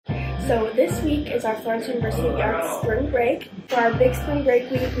So this week is our Florence University of the Arts spring break. For our big spring break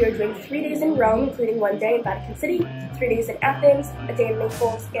week, we are doing 3 days in Rome, including 1 day in Vatican City, 3 days in Athens, a day in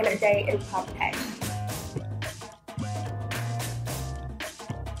Naples, and a day in Pompeii.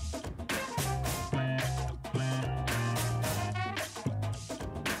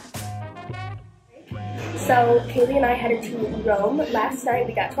 So Kaylee and I headed to Rome last night.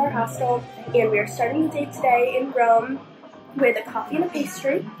 We got to our hostel, and we are starting the day today in Rome with a coffee and a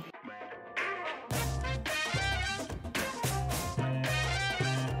pastry.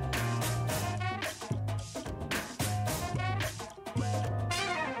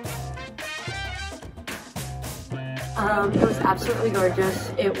 It was absolutely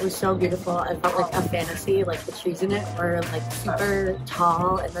gorgeous. It was so beautiful. I felt like a fantasy. Like the trees in it were like super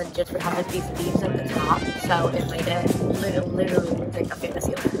tall, and then just would have like these leaves at the top. So it made it literally look like a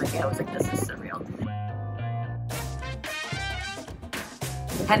fantasy land. Like I was like, this is surreal.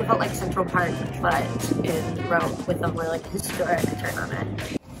 It kind of felt like Central Park, but in Rome with a more like historic turn on it.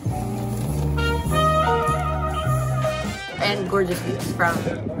 And gorgeous views from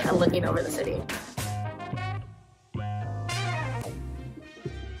looking over the city.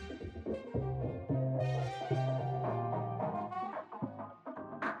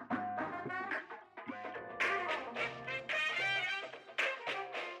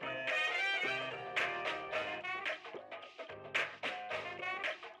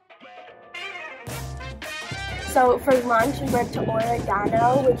 So for lunch, we went to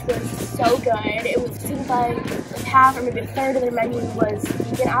Origano, which was so good. It seemed like half or maybe a third of their menu was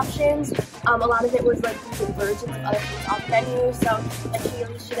vegan options. A lot of it was like vegan versions of other things on the menu. So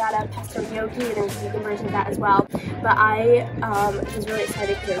like she got a pesto gnocchi, and there was a vegan version of that as well. But I was really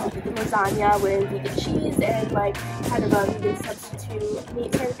excited because there was a vegan lasagna with vegan cheese and like kind of a vegan substitute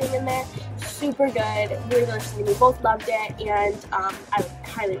meat sort of thing in there. Super good, really delicious. We both loved it, and I would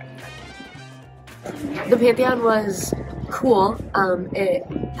highly recommend it. The Pantheon was cool. It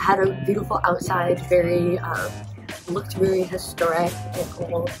had a beautiful outside, looked very historic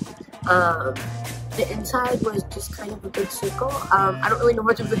and old. The inside was just kind of a big circle. I don't really know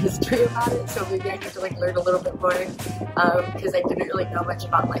much of the history about it, so maybe I need to like learn a little bit more because I didn't really know much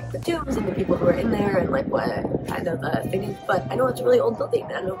about like the tombs and the people who were in there and like what kind of the thing is. But I know it's a really old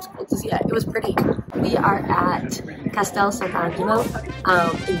building and it was cool to see it. It was pretty. We are at Castel Sant'Angelo,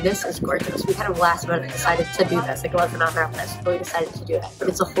 and this is gorgeous. We kind of last minute decided to do this. Like it wasn't on our list, but we decided to do it. But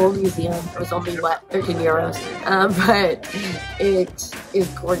it's a whole museum. It was only what, 13 euros, but it is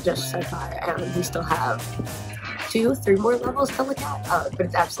gorgeous so far, and we still have 2-3 more levels to look at, but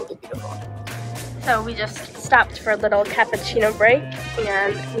it's absolutely beautiful. So we just stopped for a little cappuccino break,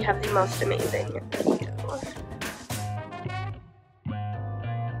 and we have the most amazing view.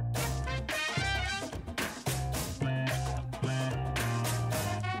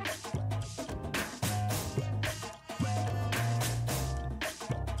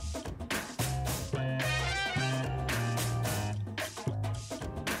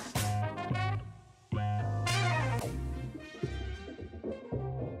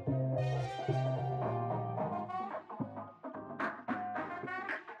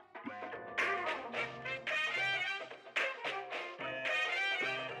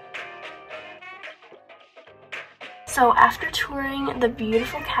 So after touring the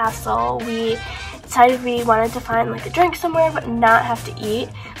beautiful castle, we decided we wanted to find like a drink somewhere but not have to eat.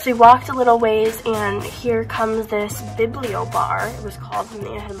 So we walked a little ways, and here comes this biblio bar. It was called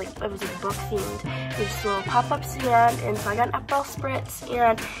something. It was like book themed. It was just a little pop-up stand, and so I got an Aperol spritz,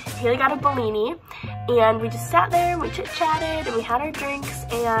 and Haley got a Bellini, and we just sat there and we chit-chatted and we had our drinks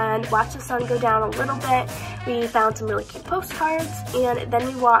and watched the sun go down a little bit. We found some really cute postcards, and then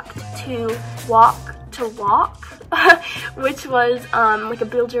we walked to Walk, which was like a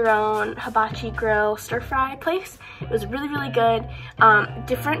build your own hibachi grill stir fry place. It was really, really good.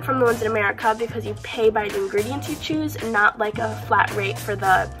 Different from the ones in America because you pay by the ingredients you choose and not like a flat rate for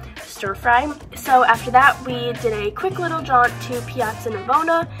the stir fry. So after that, we did a quick little jaunt to Piazza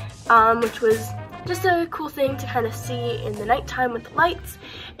Navona, which was just a cool thing to kind of see in the nighttime with the lights.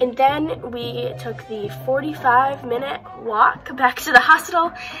 And then we took the 45-minute walk back to the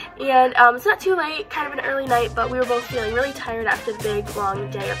hostel, and it's not too late, kind of an early night, but we were both feeling really tired after the big long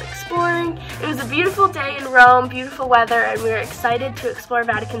day of exploring. It was a beautiful day in Rome, beautiful weather, and we were excited to explore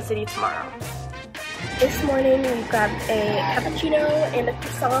Vatican City tomorrow. This morning we grabbed a cappuccino and a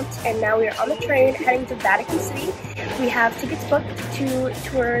croissant, and now we are on the train heading to Vatican City. We have tickets booked to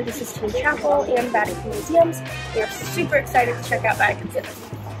tour the Sistine Chapel and Vatican Museums. We are super excited to check out Vatican City.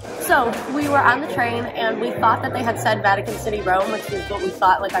 So we were on the train and we thought that they had said Vatican City, Rome, which is what we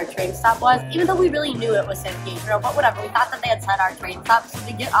thought like our train stop was, even though we really knew it was San Pietro, but whatever, we thought that they had said our train stop. So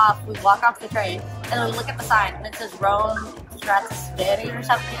we get off, we walk off the train, and then we look at the sign and it says Rome, Trieste or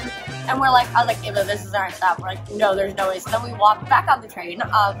something. And we're like, I was like, Ava, this is our stop. We're like, no, there's no way. So then we walked back on the train,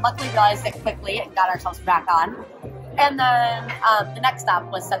 luckily realized it quickly and got ourselves back on. And then the next stop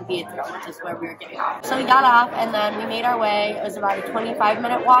was San Pietro, which is where we were getting off. So we got off and then we made our way. It was about a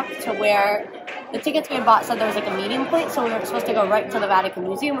 25-minute walk to where the tickets we had bought said there was like a meeting point. So we were supposed to go right to the Vatican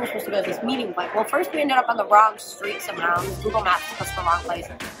Museum. We were supposed to go to this meeting point. Well, first we ended up on the wrong street somehow. Google Maps took us to the wrong place.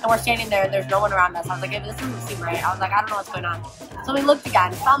 And we're standing there and there's no one around us. I was like, hey, this doesn't seem right. I was like, I don't know what's going on. So we looked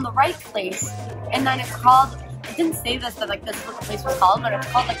again, found the right place. And then it's called, it didn't say this, that like this is what the place was called, but it's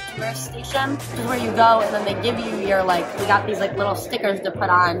called like tourist station, which is where you go and then they give you your like, we got these like little stickers to put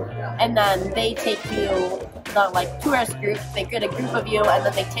on, and then they take you, the like tourist group, they get a group of you and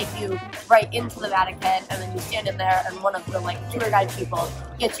then they take you right into the Vatican, and then you stand in there and one of the like tour guide people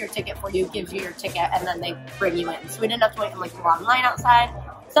gets your ticket for you, gives you your ticket, and then they bring you in. So we didn't have to wait in like a long line outside.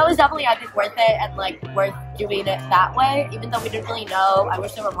 So it was definitely, I think, worth it and like worth doing it that way, even though we didn't really know. I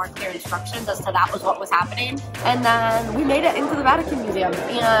wish there were more clear instructions as to that was what was happening. And then we made it into the Vatican Museum,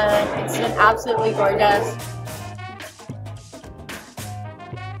 and it's been absolutely gorgeous.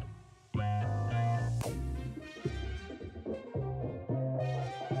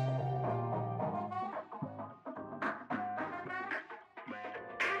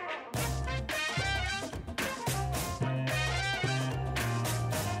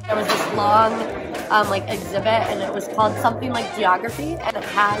 There was this long like exhibit and it was called something like geography, and it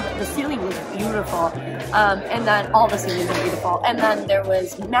had, the ceiling was beautiful, and then all the ceilings were beautiful, and then there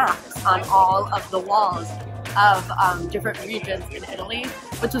was maps on all of the walls of different regions in Italy,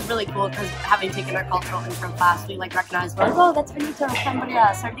 which was really cool because having taken our cultural intro class, we like recognized, like, oh, that's Veneto,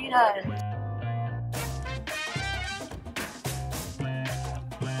 Cambria, Sardinia, and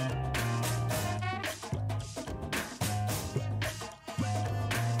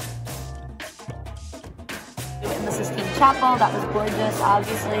the Sistine Chapel, that was gorgeous,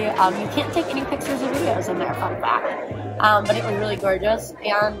 obviously. You can't take any pictures or videos in there, fun fact. But it was really gorgeous,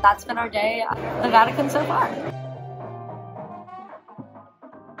 and that's been our day at the Vatican so far.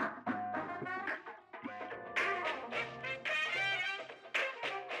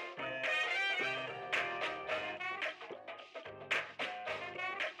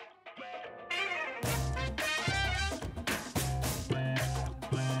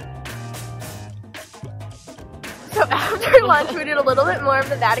 So after lunch, we did a little bit more of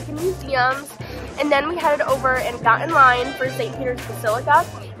the Vatican museums, and then we headed over and got in line for St. Peter's Basilica.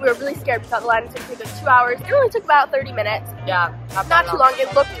 We were really scared. We thought the line was going to take like 2 hours. It only took about 30 minutes. Yeah. Not too long.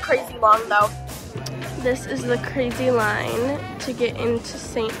 It looked crazy long, though. This is the crazy line to get into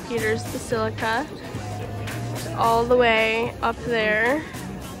St. Peter's Basilica. It's all the way up there.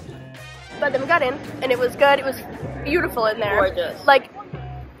 But then we got in, and it was good. It was beautiful in there. Gorgeous. Like,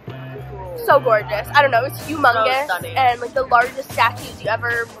 so gorgeous. I don't know, it's humongous, so stunning, and like the largest statues you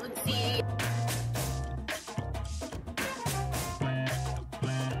ever would see.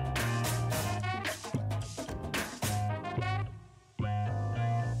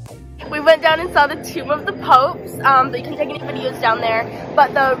 We went down and saw the tomb of the popes, but you can take any videos down there.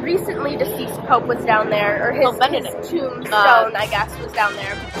 But the recently deceased pope was down there, or his tombstone, I guess, was down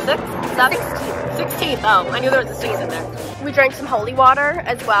there. 16th. Oh, I knew there was a 6 in there. We drank some holy water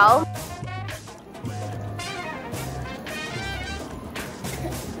as well.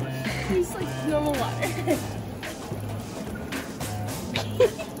 It's like normal water.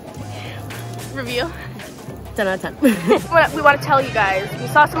 Review. 10 out of 10. We want to tell you guys, we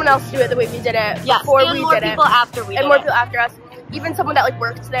saw someone else do it the way we did it before we did it. And more people after we did it. And more people after us. Even someone that like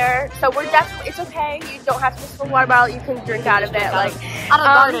works there. So we're definitely, it's okay. You don't have to just fill water bottle. You can drink out of it. Like out of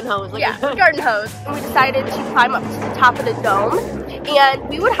garden hose. Like yeah, garden hose. And we decided to climb up to the top of the dome. And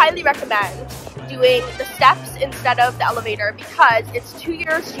we would highly recommend doing the steps instead of the elevator because it's 2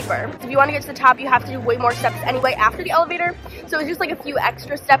 euros cheaper. If you want to get to the top, you have to do way more steps anyway after the elevator. So it's just like a few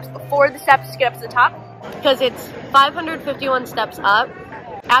extra steps before the steps to get up to the top. Because it's 551 steps up.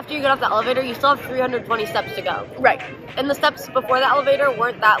 After you get off the elevator, you still have 320 steps to go. Right. And the steps before the elevator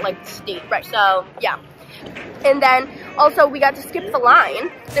weren't that like steep. Right. So yeah. And then also we got to skip the line.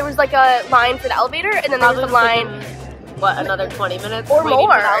 There was like a line for the elevator, and then there was a line. What, another 20 minutes or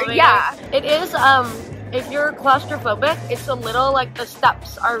more? Yeah. It is. If you're claustrophobic, it's a little like the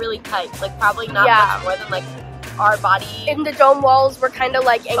steps are really tight. Like probably not much more than like our body. And the dome walls were kind of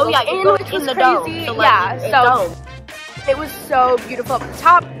like angled you go which was the crazy. Dome. So, like, so it was so beautiful up the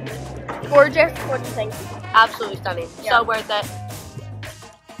top. Gorgeous. What do you think? Absolutely stunning. Yeah. So worth it.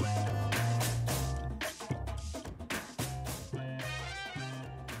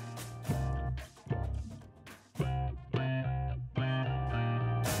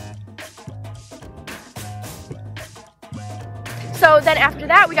 So then after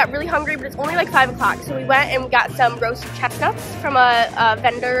that, we got really hungry, but it's only like 5 o'clock. So we went and we got some roasted chestnuts from a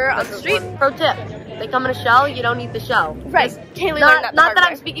vendor on the street. Pro tip. They come in a shell, you don't need the shell. Right. Kaylee learned that not that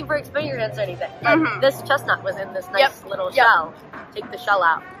I'm speaking for experience or anything. This chestnut was in this nice little shell. Take the shell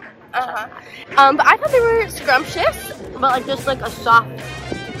out. But I thought they were scrumptious. But like just like a soft,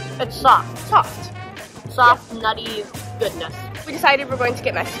 it's soft, nutty goodness. We decided we're going to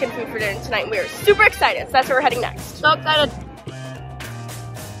get Mexican food for dinner tonight, and we are super excited. So that's where we're heading next. So excited.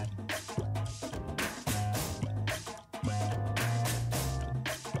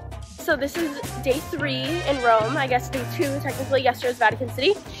 So this is day 3 in Rome. I guess day 2 technically. Yesterday was Vatican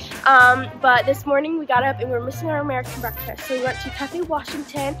City. But this morning we got up and we were missing our American breakfast. So we went to Cafe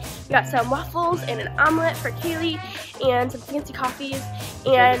Washington. We got some waffles and an omelet for Kaylee and some fancy coffees.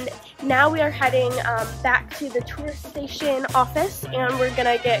 And now we are heading back to the tourist station office, and we're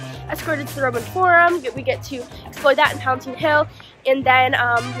gonna get escorted to the Roman Forum. We get to explore that in Palatine Hill, and then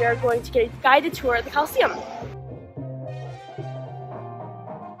we are going to get a guided tour of the Colosseum.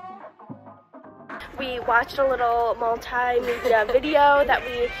 We watched a little multimedia video that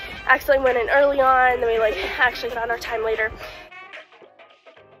we accidentally went in early on, and then we actually got on our time later.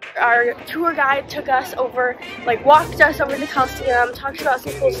 Our tour guide took us over, walked us over the Colosseum, talked about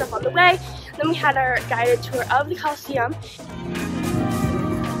some cool stuff on the way. Then we had our guided tour of the Colosseum.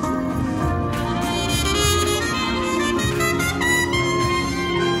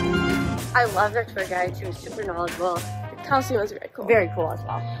 I loved our tour guide. She was super knowledgeable. The Colosseum was very cool. Very cool as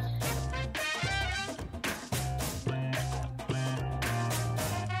well.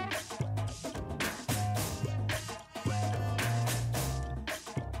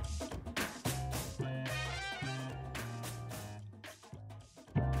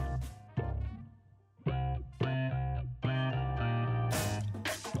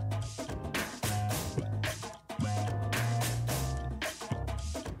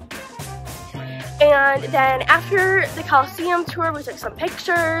 And then after the Colosseum tour, we took some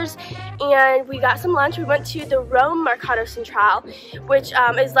pictures and we got some lunch. We went to the Rome Mercado Central, which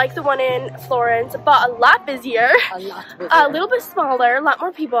is like the one in Florence, but a lot busier. A little bit smaller, a lot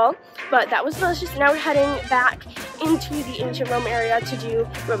more people, but that was delicious. Now we're heading back into the ancient Rome area to do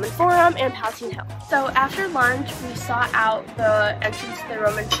Roman Forum and Palatine Hill. So after lunch, we saw out the entrance to the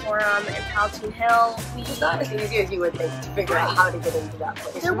Roman Forum and Palatine Hill. It's not as easy as you would think to figure out how to get into that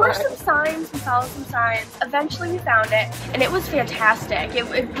place. There were some signs, we followed some signs. Eventually we found it, and it was fantastic. It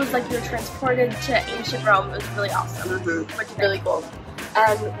was like you were transported to ancient Rome. It was really awesome. Which is really cool.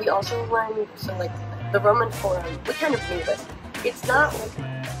 And we also learned, so the Roman Forum, we kind of knew this. It's not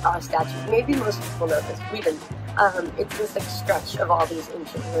like a statue. Maybe most people know this. We didn't. It's this stretch of all these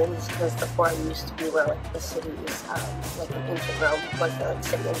ancient ruins, because the Forum used to be where the cities, in ancient Rome, was the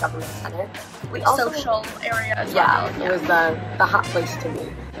city and government center. We also social area as well. It was the hot place to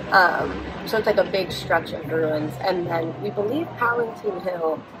meet. So it's a big stretch of ruins, and then we believe Palatine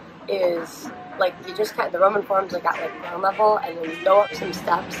Hill is you just the Roman Forum's at ground level, and then you go up some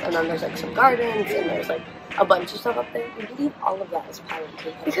steps, and then there's some gardens, and there's a bunch of stuff up there. We believe all of that is Palatine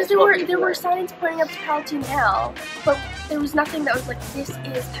Hill. Because there were signs pointing up to Palatine Hill, but there was nothing that was this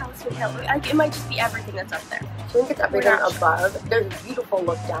is Palatine Hill. It might just be everything that's up there. So I think it's everything above. There's a beautiful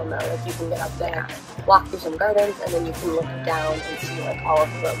look down though. You can get up there, walk through some gardens, and then you can look down and see all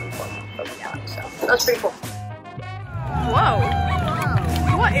of the Roman Forum from the top. So that's pretty cool. Whoa!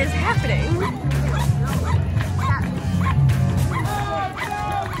 What is happening?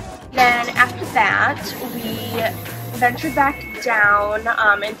 Then after that, we ventured back down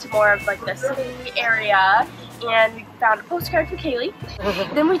into more of the city area, and we found a postcard for Kaylee.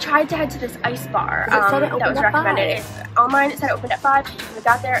 Then we tried to head to this ice bar that was recommended. Online it said it opened at 5, and we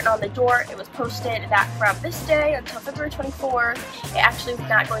got there, and on the door it was posted that from this day until February 24th, it actually was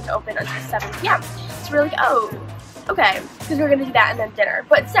not going to open until 7 p.m. So we're oh, okay, because we were going to do that and then dinner.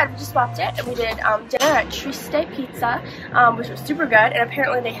 But instead, we just swapped it, and we did dinner at Trieste Pizza, which was super good. And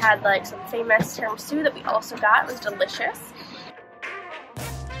apparently they had some famous tiramisu that we also got. It was delicious.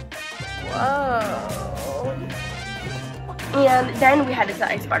 Whoa. And then we headed to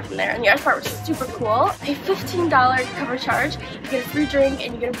the ice bar from there, and the ice bar was super cool. Pay $15 cover charge, you get a free drink,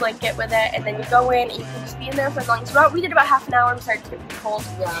 and you get a blanket with it, and then you go in, and you can just be in there for as long as you want. We did about half an hour, and we started to get cold.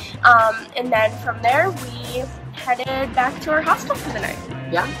 And then from there, we headed back to our hostel for the night.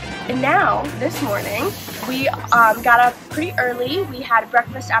 And now, this morning, we got up pretty early. We had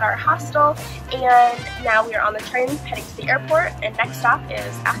breakfast at our hostel, and now we are on the train heading to the airport, and next stop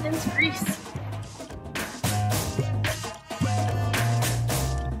is Athens, Greece.